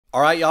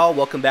Alright y'all,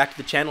 welcome back to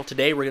the channel.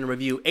 Today we're going to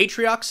review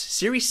Atriox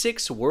Series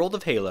 6 World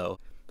of Halo.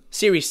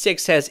 Series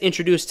 6 has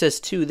introduced us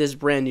to this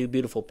brand new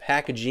beautiful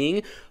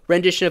packaging.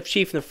 Rendition of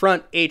Chief in the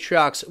front,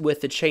 Atriox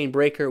with the chain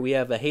breaker. We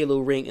have a Halo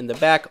ring in the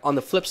back. On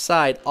the flip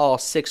side, all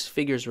 6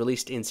 figures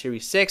released in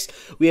Series 6.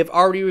 We have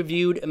already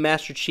reviewed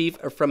Master Chief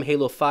from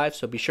Halo 5,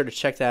 so be sure to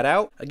check that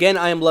out. Again,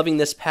 I am loving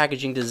this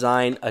packaging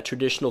design, a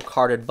traditional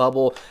carded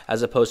bubble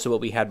as opposed to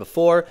what we had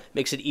before.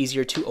 Makes it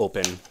easier to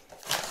open.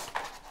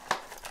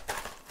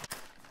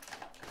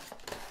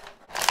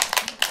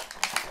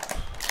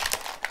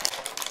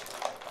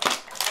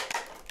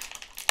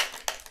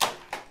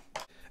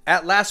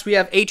 At last, we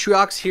have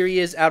Atriox. Here he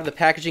is out of the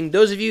packaging.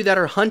 Those of you that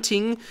are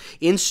hunting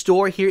in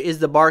store, here is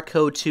the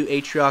barcode to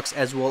Atriox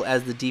as well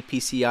as the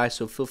DPCI,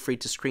 so feel free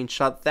to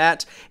screenshot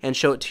that and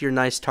show it to your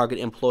nice Target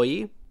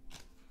employee.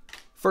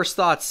 First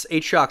thoughts,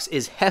 Atriox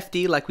is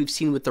hefty like we've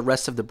seen with the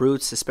rest of the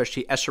brutes,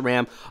 especially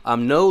SRAM.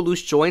 No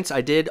loose joints.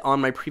 I did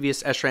on my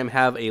previous SRAM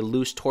have a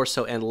loose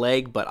torso and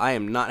leg, but I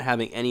am not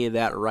having any of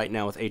that right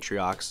now with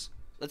Atriox.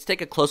 Let's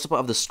take a close-up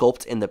of the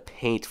sculpt and the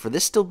paint. For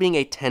this still being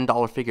a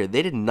 $10 figure,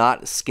 they did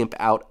not skimp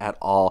out at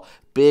all.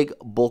 Big,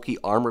 bulky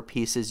armor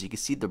pieces. You can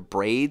see the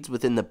braids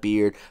within the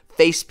beard,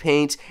 face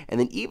paint, and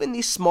then even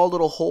these small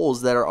little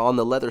holes that are on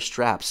the leather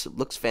straps. It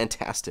looks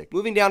fantastic.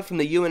 Moving down from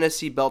the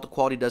UNSC belt, the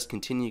quality does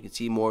continue. You can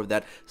see more of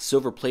that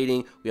silver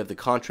plating. We have the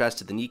contrast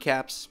to the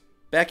kneecaps.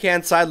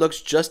 Backhand side looks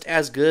just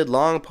as good.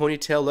 Long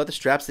ponytail leather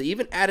straps. They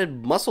even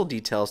added muscle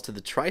details to the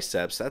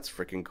triceps. That's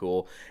freaking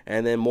cool.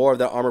 And then more of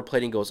the armor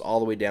plating goes all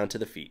the way down to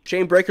the feet.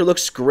 Chain breaker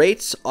looks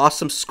great.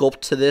 Awesome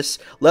sculpt to this.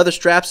 Leather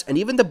straps and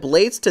even the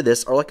blades to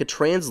this are like a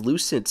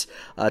translucent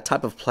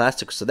type of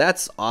plastic. So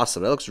that's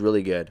awesome. That looks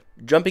really good.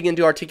 Jumping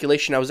into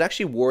articulation, I was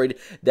actually worried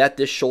that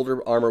this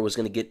shoulder armor was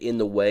going to get in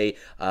the way,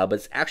 but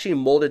it's actually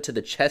molded to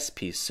the chest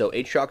piece, so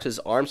Atriox's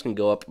arms can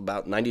go up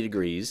about 90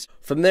 degrees.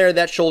 From there,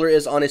 that shoulder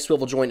is on a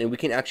swivel joint, and we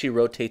can actually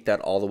rotate that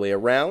all the way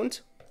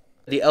around.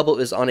 The elbow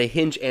is on a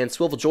hinge and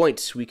swivel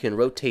joint. We can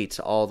rotate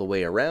all the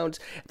way around.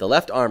 The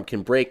left arm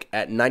can break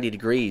at 90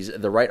 degrees.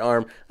 The right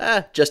arm,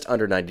 just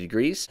under 90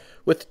 degrees.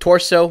 With the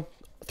torso,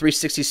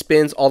 360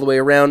 spins all the way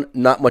around,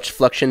 not much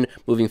flexion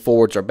moving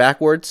forwards or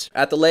backwards.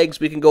 At the legs,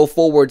 we can go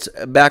forwards,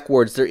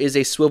 backwards. There is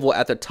a swivel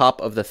at the top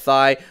of the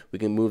thigh. We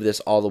can move this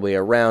all the way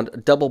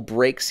around. Double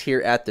brakes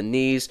here at the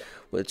knees,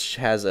 which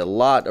has a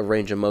lot of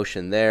range of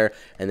motion there.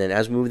 And then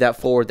as we move that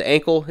forward, the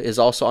ankle is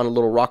also on a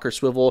little rocker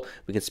swivel.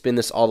 We can spin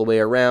this all the way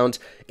around.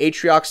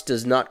 Atriox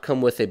does not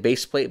come with a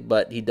base plate,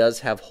 but he does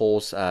have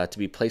holes to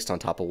be placed on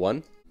top of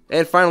one.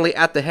 And finally,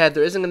 at the head,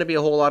 there isn't going to be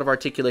a whole lot of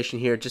articulation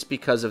here just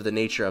because of the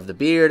nature of the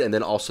beard and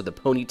then also the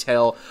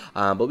ponytail.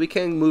 But we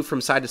can move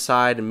from side to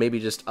side and maybe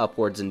just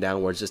upwards and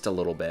downwards just a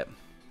little bit.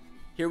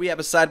 Here we have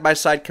a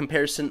side-by-side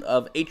comparison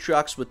of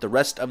Atriox with the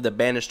rest of the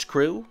Banished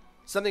crew.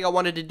 Something I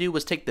wanted to do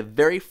was take the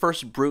very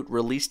first brute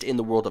released in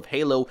the world of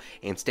Halo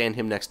and stand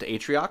him next to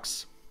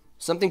Atriox.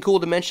 Something cool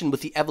to mention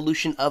with the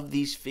evolution of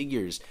these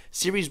figures.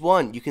 Series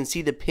 1, you can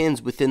see the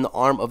pins within the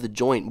arm of the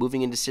joint.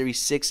 Moving into Series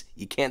 6,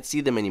 you can't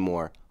see them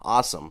anymore.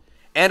 Awesome.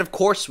 And of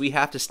course, we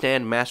have to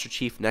stand Master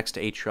Chief next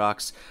to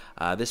Atriox.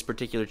 This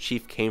particular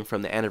Chief came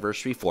from the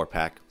Anniversary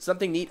 4-pack.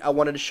 Something neat I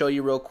wanted to show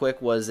you real quick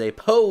was a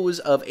pose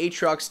of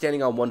Atriox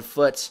standing on one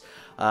foot.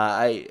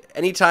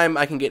 Anytime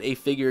I can get a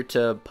figure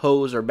to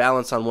pose or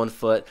balance on one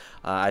foot,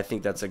 I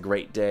think that's a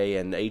great day,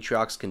 and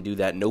Atriox can do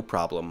that no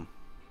problem.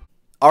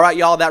 Alright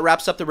y'all, that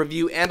wraps up the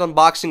review and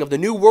unboxing of the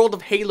new World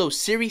of Halo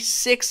Series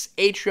 6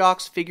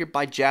 Atriox figure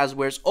by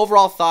Jazwares.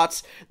 Overall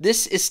thoughts,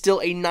 this is still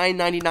a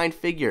 $9.99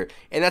 figure,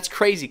 and that's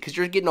crazy because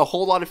you're getting a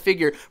whole lot of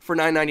figure for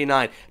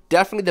 $9.99.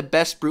 Definitely the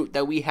best brute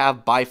that we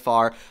have by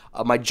far.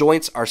 My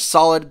joints are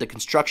solid, the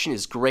construction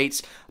is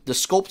great. The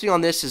sculpting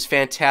on this is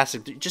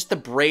fantastic. Just the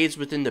braids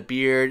within the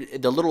beard,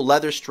 the little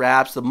leather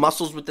straps, the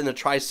muscles within the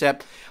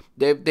tricep.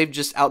 They've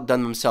just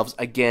outdone themselves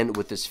again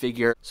with this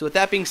figure. So with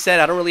that being said,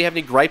 I don't really have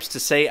any gripes to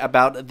say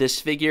about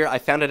this figure. I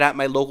found it at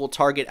my local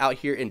Target out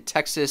here in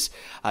Texas.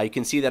 You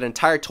can see that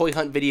entire toy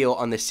hunt video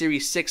on the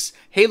Series 6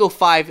 Halo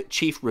 5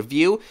 Chief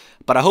review.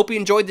 But I hope you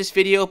enjoyed this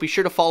video. Be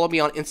sure to follow me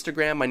on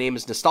Instagram. My name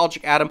is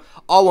Nostalgic Adam,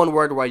 all one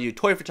word, where I do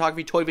toy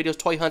photography, toy videos,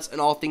 toy hunts,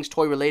 and all things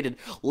toy related.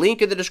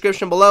 Link in the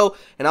description below,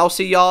 and I'll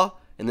see y'all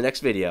in the next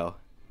video.